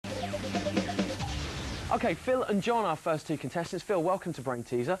OK, Phil and John, our first two contestants. Phil, welcome to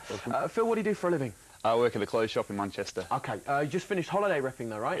Brainteaser. Phil, what do you do for a living? I work at the clothes shop in Manchester. OK, you just finished holiday repping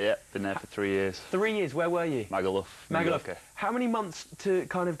though, right? Yeah, been there for 3 years. 3 years, where were you? Magaluf. Magaluf. How many months to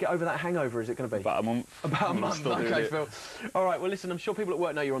kind of get over that hangover is it going to be? About a month. About a month, OK, Phil. All right, well, listen, I'm sure people at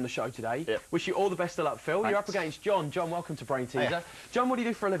work know you're on the show today. Yep. Wish you all the best of luck, Phil. Thanks. You're up against John. John, welcome to Brainteaser. Hiya. John, what do you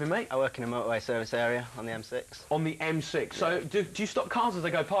do for a living, mate? I work in a motorway service area on the M6. On the M6. So, do you stop cars as they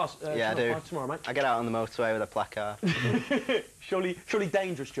go past? Yeah, I do. Tomorrow, mate. I get out on the motorway with a placard. Surely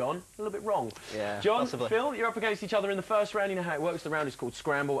dangerous, John. A little bit wrong. Yeah, John, possibly. Phil, you're up against each other in the first round. You know how it works. The round is called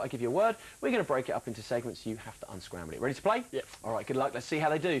Scramble. I give you a word. We're going to break it up into segments. You have to unscramble it. Ready to play? Yep. All right, good luck. Let's see how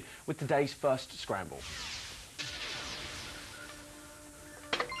they do with today's first Scramble.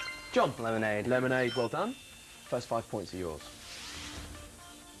 John. Lemonade. Lemonade, well done. First 5 points are yours.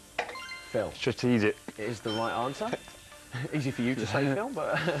 Phil. Strategic. It is the right answer. Easy for you to say, Phil,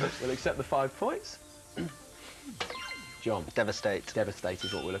 but we'll accept the 5 points. John. Devastate. Devastate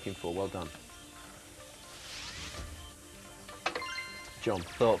is what we're looking for. Well done. John.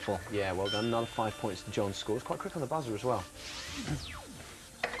 Thoughtful. Yeah, well done. Another 5 points to John scores. Quite quick on the buzzer as well.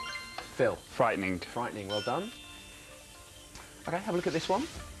 Phil. Frightening. Frightening, well done. OK, have a look at this one.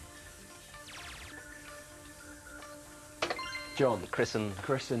 John. Christened.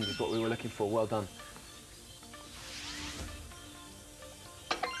 Christened is what we were looking for. Well done.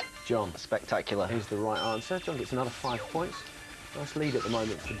 John. Spectacular. Is the right answer. John gets another 5 points. Nice lead at the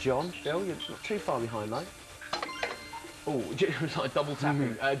moment for John. Phil, you're not too far behind, though. Oh, it was like double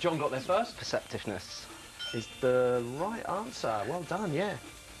tapping. John got there first. Perceptiveness. Is the right answer. Well done, yeah.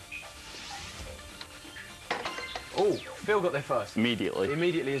 Oh, Phil got there first. Immediately.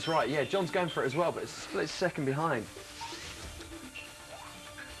 Immediately is right, yeah. John's going for it as well, but it's a split second behind.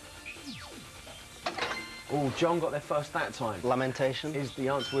 Oh, John got there first that time. Lamentation. Is the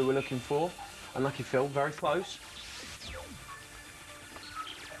answer we were looking for. Unlucky Phil, very close.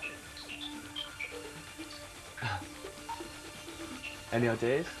 Any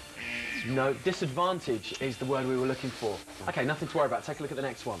ideas? No. Disadvantage is the word we were looking for. OK, nothing to worry about. Take a look at the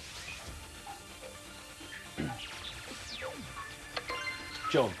next one.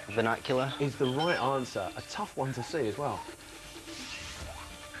 John. Vernacular. Is the right answer. A tough one to see as well.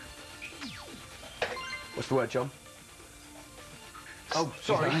 What's the word, John? Oh,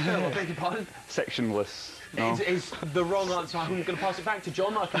 sorry, Phil, I beg your pardon. Sectionless. No. Is the wrong answer. I'm going to pass it back to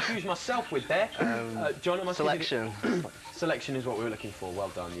John. I confused myself with there. John, am I Selection. Selection is what we were looking for. Well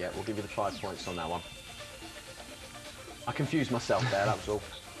done, yeah. We'll give you the 5 points on that one. I confused myself there, that was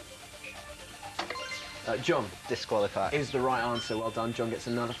all. John. Disqualified. Is the right answer. Well done. John gets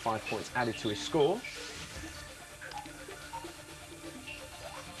another 5 points added to his score.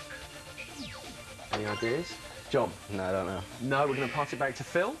 Any ideas? John? No, I don't know. No, we're going to pass it back to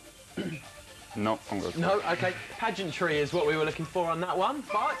Phil. No, I'm good. No, OK. Pageantry is what we were looking for on that one,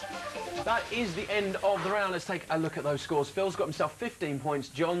 but that is the end of the round. Let's take a look at those scores. Phil's got himself 15 points.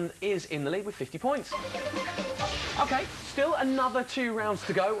 John is in the lead with 50 points. OK, still another 2 rounds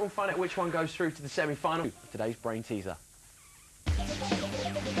to go. We'll find out which one goes through to the semi-final. Today's Brainteaser.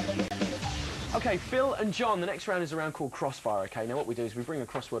 OK, Phil and John, the next round is a round called Crossfire, OK? Now, what we do is we bring a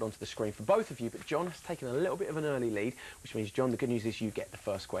crossword onto the screen for both of you, but John has taken a little bit of an early lead, which means, John, the good news is you get the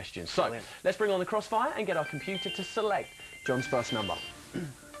first question. So, Brilliant. Let's bring on the Crossfire and get our computer to select John's first number.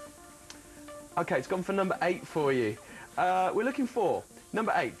 OK, it's gone for number 8 for you. We're looking for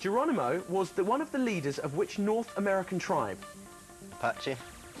number 8. Geronimo was one of the leaders of which North American tribe? Apache.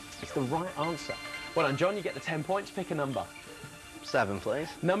 It's the right answer. Well done, John. You get the 10 points. Pick a number. 7, please.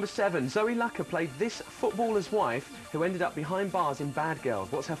 Number 7. Zoe Lucker played this footballer's wife who ended up behind bars in Bad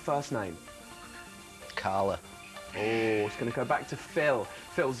Girls. What's her first name? Carla. Oh, it's going to go back to Phil.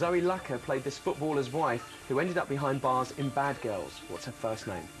 Phil, Zoe Lucker played this footballer's wife who ended up behind bars in Bad Girls. What's her first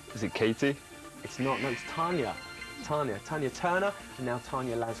name? Is it Katie? It's not. No, it's Tanya. Tanya Turner and now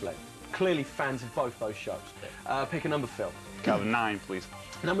Tanya Laslett. Clearly fans of both those shows. Pick a number, Phil. Can I have 9, please?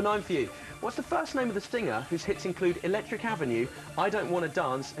 Number 9 for you. What's the first name of the singer whose hits include Electric Avenue, I Don't Want to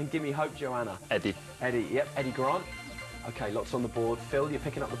Dance and Gimme Hope, Joanna? Eddie. Eddie, yep, Eddie Grant. OK, lots on the board. Phil, you're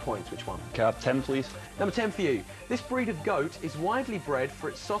picking up the points. Which one? Can I have 10, please? Number 10 for you. This breed of goat is widely bred for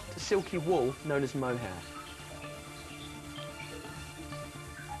its soft, silky wool known as mohair.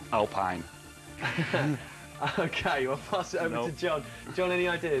 Alpine. OK, we'll pass it over to John. John, any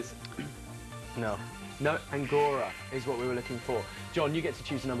ideas? No. No, Angora is what we were looking for. John, you get to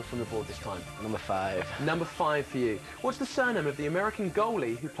choose a number from the board this time. Number 5. Number 5 for you. What's the surname of the American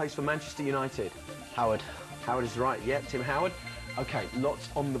goalie who plays for Manchester United? Howard. Howard is right, yep, Tim Howard. OK, lots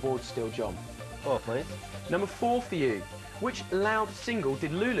on the board still, John. 4, please. Number 4 for you. Which loud single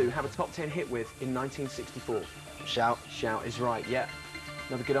did Lulu have a top 10 hit with in 1964? Shout. Shout is right, yeah.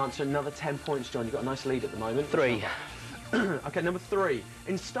 Another good answer, another 10 points, John. You've got a nice lead at the moment. 3. Okay, number 3.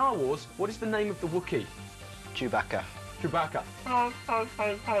 In Star Wars, what is the name of the Wookiee? Chewbacca. Chewbacca.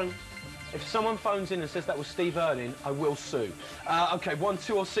 If someone phones in and says that was Steve Irwin, I will sue. Okay, 1,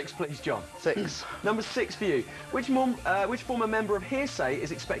 2 or 6, please, John. 6. Number 6 for you. Which former member of Hearsay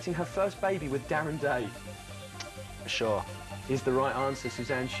is expecting her first baby with Darren Day? Shaw. Is the right answer,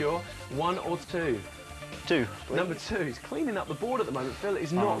 Suzanne Shaw. 1 or 2? 2. Please. Number 2 is cleaning up the board at the moment. Phil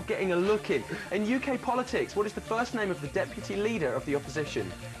is not getting a look in. In UK politics, what is the first name of the deputy leader of the opposition?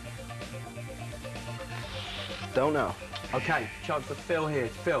 Don't know. Okay, chance for Phil here.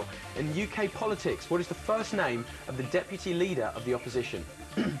 Phil, in UK politics, what is the first name of the deputy leader of the opposition?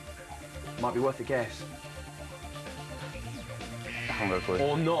 Might be worth a guess. I haven't got a clue.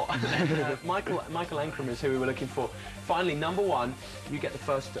 Or not. Michael Ancram is who we were looking for. Finally, number 1, you get the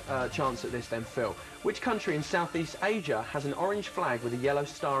first chance at this then, Phil. Which country in Southeast Asia has an orange flag with a yellow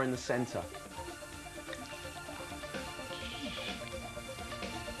star in the centre?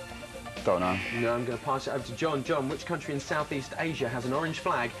 Don't know. No, I'm going to pass it over to John. John, which country in Southeast Asia has an orange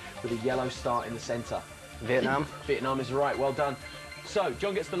flag with a yellow star in the centre? Vietnam. Vietnam is right, well done. So,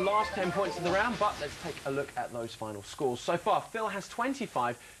 John gets the last 10 points of the round, but let's take a look at those final scores. So far, Phil has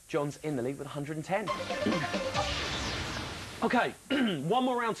 25, John's in the lead with 110. Okay, one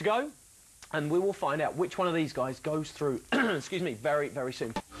more round to go, and we will find out which one of these guys goes through, excuse me, very, very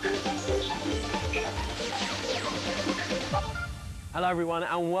soon. Hello everyone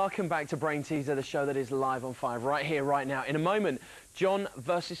and welcome back to Brainteaser, the show that is live on 5 right here, right now. In a moment, John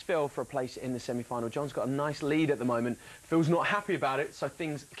versus Phil for a place in the semi-final. John's got a nice lead at the moment. Phil's not happy about it, so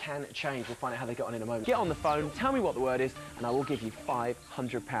things can change. We'll find out how they get on in a moment. Get on the phone, tell me what the word is, and I will give you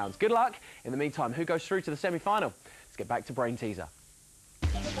 £500. Good luck. In the meantime, who goes through to the semi-final? Let's get back to Brainteaser.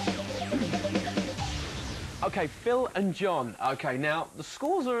 Okay, Phil and John. Okay, now, the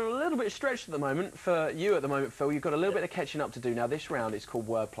scores are a little bit stretched at the moment. For you at the moment, Phil, you've got a little bit of catching up to do. Now, this round is called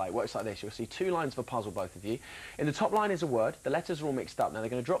wordplay. It works like this. You'll see 2 lines of a puzzle, both of you. In the top line is a word. The letters are all mixed up. Now, they're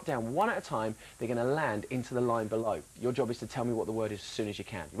going to drop down one at a time. They're going to land into the line below. Your job is to tell me what the word is as soon as you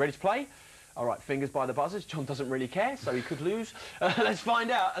can. You ready to play? All right, fingers by the buzzers. John doesn't really care, so he could lose. Let's find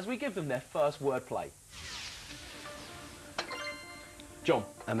out as we give them their first wordplay. John.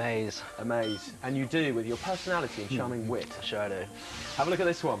 Amaze. Amaze. And you do with your personality and charming wit. Sure I do. Have a look at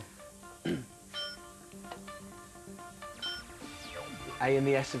this one. A and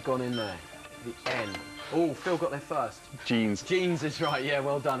the S have gone in there. The N. Oh, Phil got there first. Jeans. Jeans is right, yeah,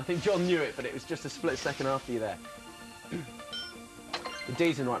 well done. I think John knew it, but it was just a split second after you there. The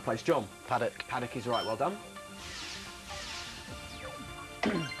D's in the right place. John. Paddock. Paddock is right, well done.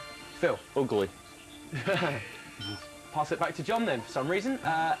 Phil. Ugly. Pass it back to John then, for some reason.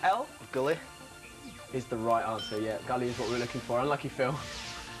 L. Gully. Is the right answer, yeah. Gully is what we were looking for. Unlucky Phil.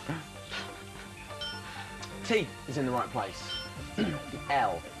 T is in the right place. The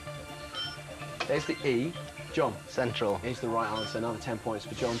L. There's the E. John. Central. Is the right answer. Another 10 points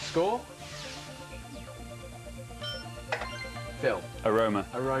for John. Score. Phil. Aroma.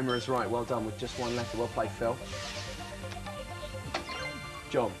 Aroma is right. Well done with just one letter. Well played, Phil.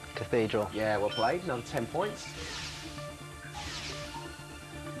 John. Cathedral. Yeah, well played. Another 10 points.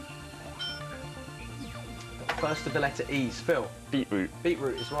 First of the letter E's. Phil. Beetroot.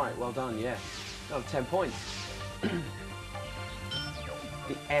 Beetroot is right. Well done, yeah. Another 10 points. The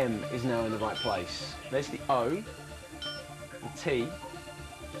M is now in the right place. There's the O, the T,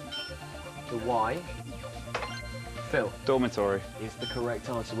 the Y. Phil. Dormitory. Is the correct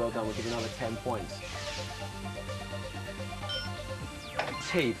answer. Well done. We'll give you another 10 points.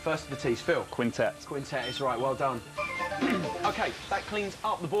 T. First of the T's. Phil. Quintet. Quintet is right. Well done. OK, that cleans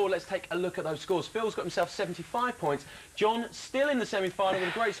up the board. Let's take a look at those scores. Phil's got himself 75 points. John still in the semi-final with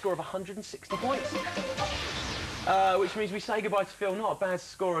a great score of 160 points. Which means we say goodbye to Phil. Not a bad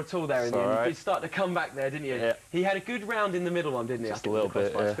score at all there in the end. Right. You did start to come back there, didn't you? Yeah. He had a good round in the middle one, didn't he? Just a little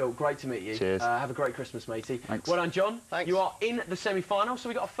bit, yeah. Phil, great to meet you. Cheers. Have a great Christmas, matey. Thanks. Well done, John. Thanks. You are in the semi-final. So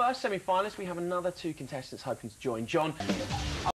we've got a first semi-finalist. We have another 2 contestants hoping to join John.